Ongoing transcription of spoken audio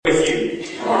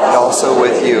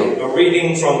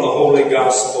reading from the Holy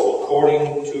Gospel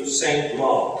according to St.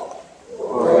 Mark.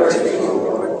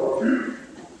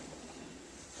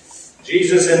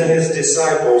 Jesus and his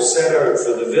disciples set out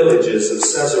for the villages of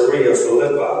Caesarea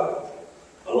Philippi.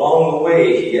 Along the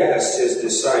way, he asked his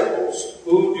disciples,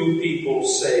 "Who do people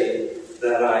say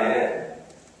that I am?"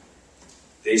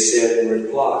 They said in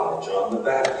reply, "John the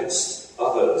Baptist,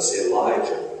 others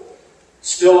Elijah,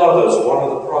 still others one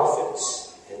of the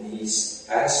prophets." And he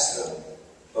asked them,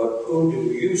 "But who do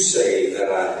you say that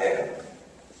I am?"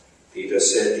 Peter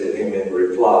said to him in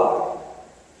reply,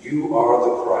 "You are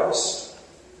the Christ."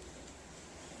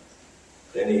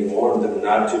 Then he warned them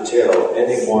not to tell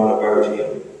anyone about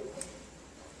him.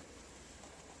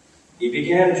 He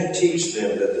began to teach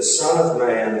them that the Son of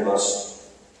Man must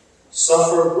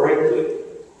suffer greatly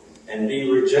and be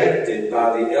rejected by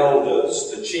the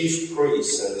elders, the chief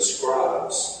priests, and the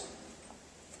scribes,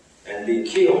 and be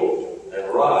killed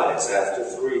and rise after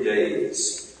 3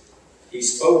 days. He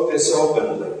spoke this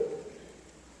openly.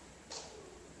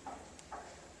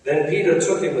 Then Peter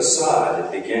took him aside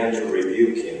and began to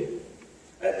rebuke him.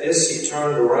 At this he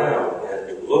turned around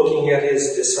and, looking at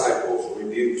his disciples,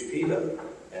 rebuked Peter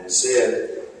and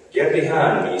said, "Get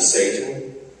behind me,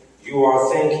 Satan. You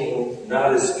are thinking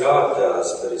not as God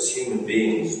does, but as human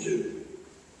beings do."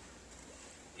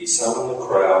 He summoned the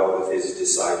crowd with his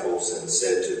disciples and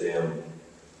said to them,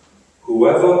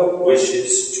 "Whoever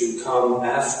wishes to come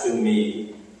after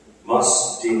me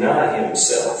must deny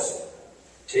himself,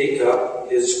 take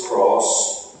up his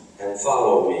cross, and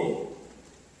follow me.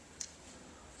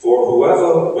 For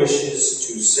whoever wishes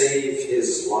to save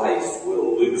his life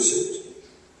will lose it.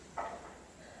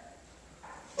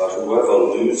 But whoever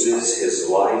loses his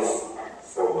life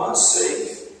for my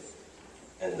sake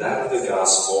and that of the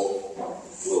gospel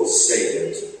will save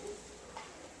it."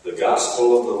 The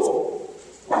gospel of the Lord.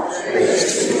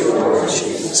 Praise to you, Lord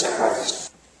Jesus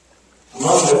Christ.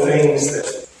 Among the things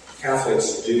that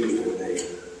Catholics do when they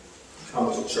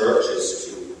come to church is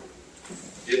to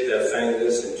dip their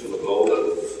fingers into a bowl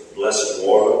of blessed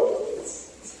water,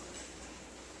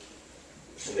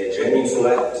 and they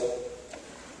genuflect.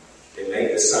 They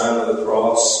make the sign of the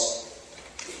cross.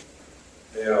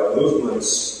 There are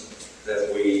movements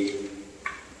that we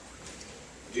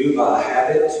do by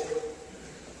habit,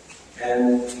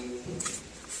 and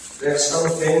there's some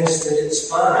things that it's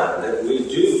fine that we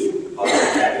do by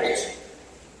habit.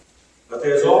 But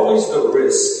there's always the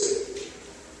risk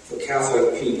for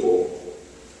Catholic people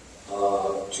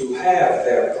to have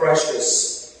their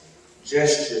precious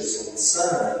gestures and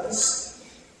signs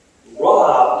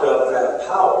robbed of that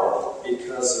power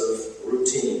because of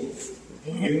routine.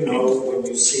 You know when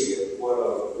you see it what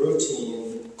a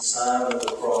routine sign of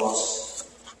the cross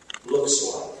looks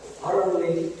like.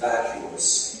 Utterly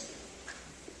vacuous.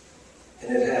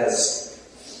 And it has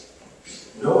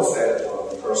no effect on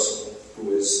the person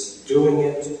who is doing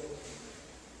it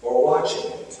or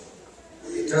watching it.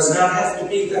 It does not have to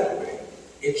be that way.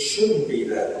 It shouldn't be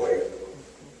that way.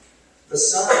 The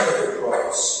sign of the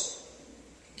cross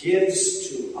gives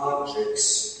to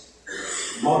objects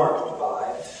marked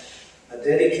by a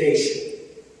dedication.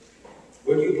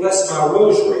 Will you bless my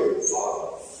rosary,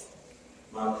 Father?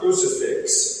 My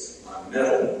crucifix, my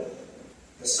medal?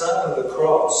 The sign of the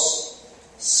cross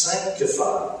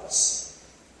sanctifies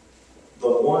the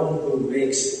one who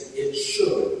makes it.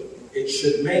 It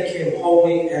should make him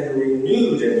holy and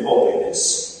renewed in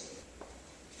holiness.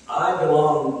 I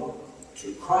belong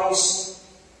to Christ.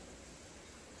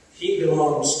 He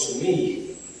belongs to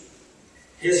me.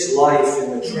 His life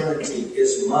in the Trinity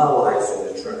is my life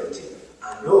in the Trinity.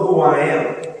 I know who I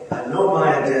am. I know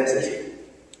my identity.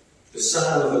 The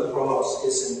sign of the cross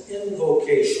is an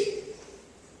invocation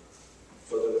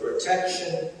for the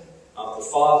protection of the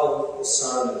Father, the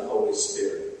Son, and the Holy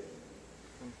Spirit.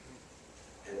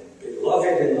 And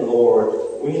beloved in the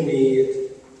Lord, we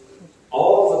need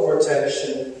all the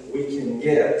protection we can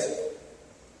get.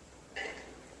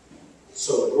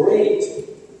 So great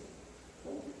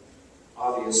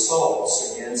are the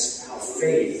assaults against our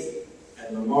faith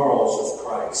and the morals of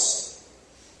Christ.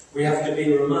 We have to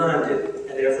be reminded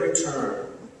at every turn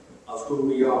of who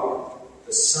we are.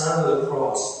 The sign of the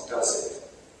cross does it.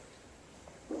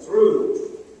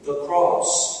 Through the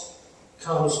cross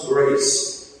comes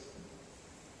grace.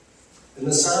 And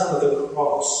the sign of the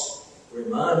cross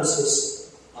reminds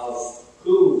us of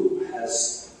who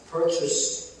has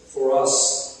purchased for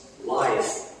us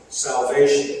life,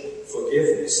 salvation,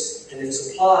 forgiveness, and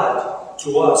it's applied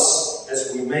to us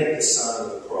as we make the sign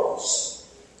of the cross.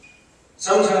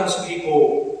 Sometimes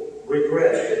people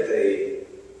regret that they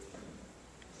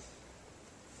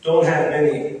don't have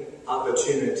many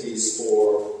opportunities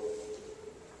for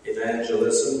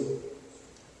evangelism,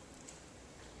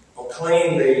 or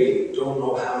claim they don't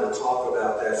know how to talk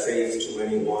about their faith to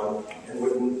anyone and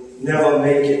would never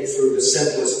make it through the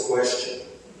simplest question.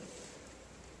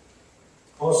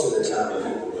 Most of the time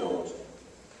people don't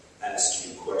ask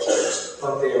you questions,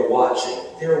 but they are watching.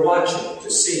 They're watching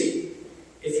to see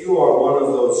if you are one of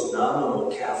those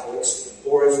nominal Catholics,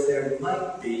 or if there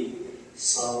might be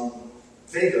some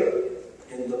vigor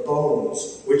in the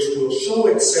bones, which will show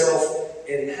itself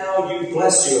in how you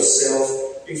bless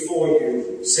yourself before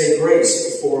you say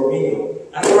grace before a meal.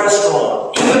 At a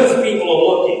restaurant, even if people are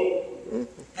looking,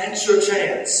 that's your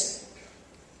chance.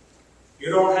 You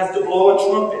don't have to blow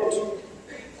a trumpet,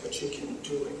 but you can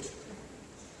do it.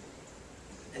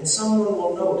 And someone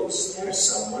will notice. There's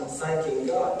someone thanking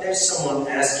God. There's someone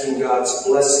asking God's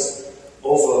blessing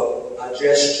over a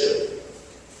gesture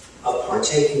of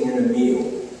partaking in a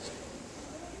meal.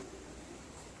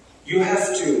 You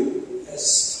have to,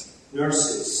 as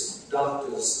nurses,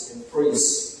 doctors, and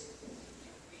priests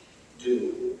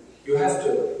do, you have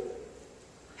to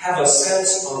have a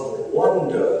sense of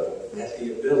wonder at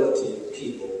the ability of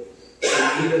people to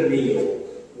eat a meal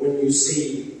when you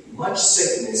see much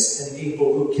sickness in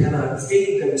people who cannot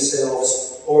feed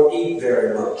themselves or eat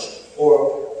very much,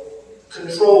 or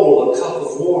control a cup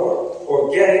of water, or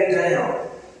get it down.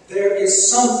 There is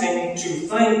something to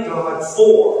thank God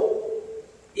for,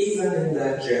 even in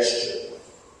that gesture.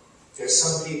 There's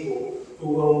some people who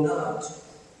will not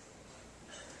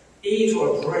eat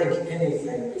or drink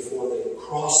anything before they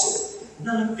cross it,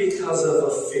 not because of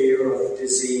a fear of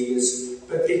disease,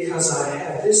 but because I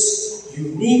have this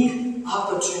unique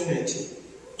opportunity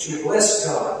to bless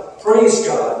God, praise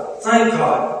God, thank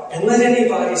God, and let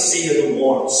anybody see it who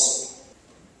wants.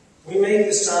 We make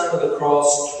the sign of the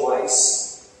cross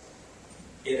twice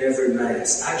in every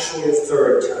Mass, actually a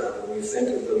third time when we think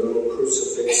of the little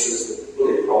crucifixes, the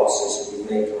little crosses we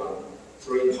make on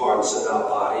 3 parts of our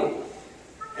body.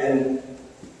 And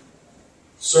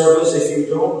servers, if you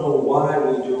don't know why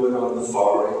we do it on the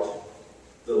forehead,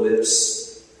 the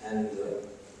lips, and the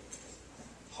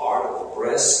heart of the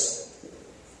breast,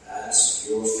 ask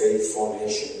your faith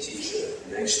formation teacher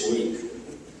next week.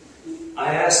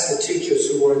 I ask the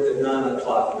teachers who were at the 9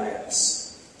 o'clock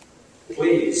Mass,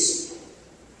 please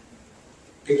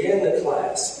begin the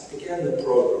class, begin the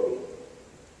program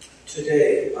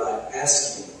today by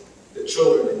asking the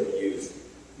children and the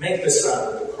youth, make the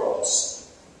sign of the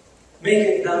cross. Make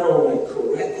it not only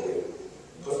correctly,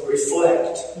 but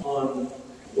reflect on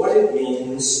what it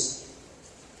means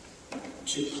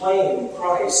to claim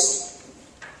Christ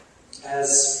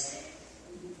as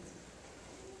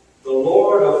the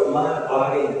Lord of my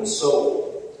body and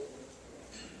soul.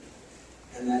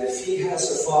 And that if He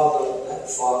has a Father, that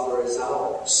Father is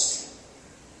ours.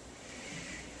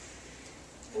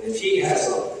 And if He has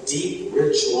a deep,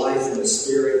 rich life in the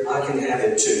Spirit, I can have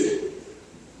it too.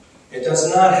 It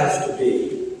does not have to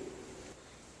be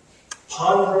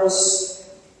ponderous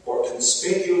or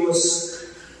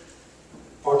conspicuous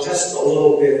or just a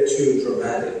little bit too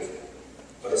dramatic.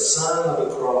 But a sign of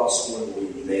the cross, when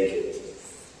we make it,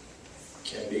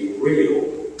 can be real,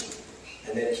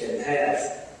 and it can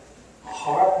have a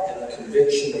heart and a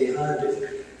conviction behind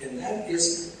it. And that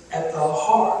is at the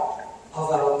heart of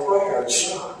our prayer.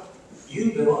 God,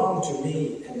 you belong to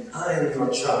me and I am your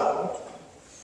child.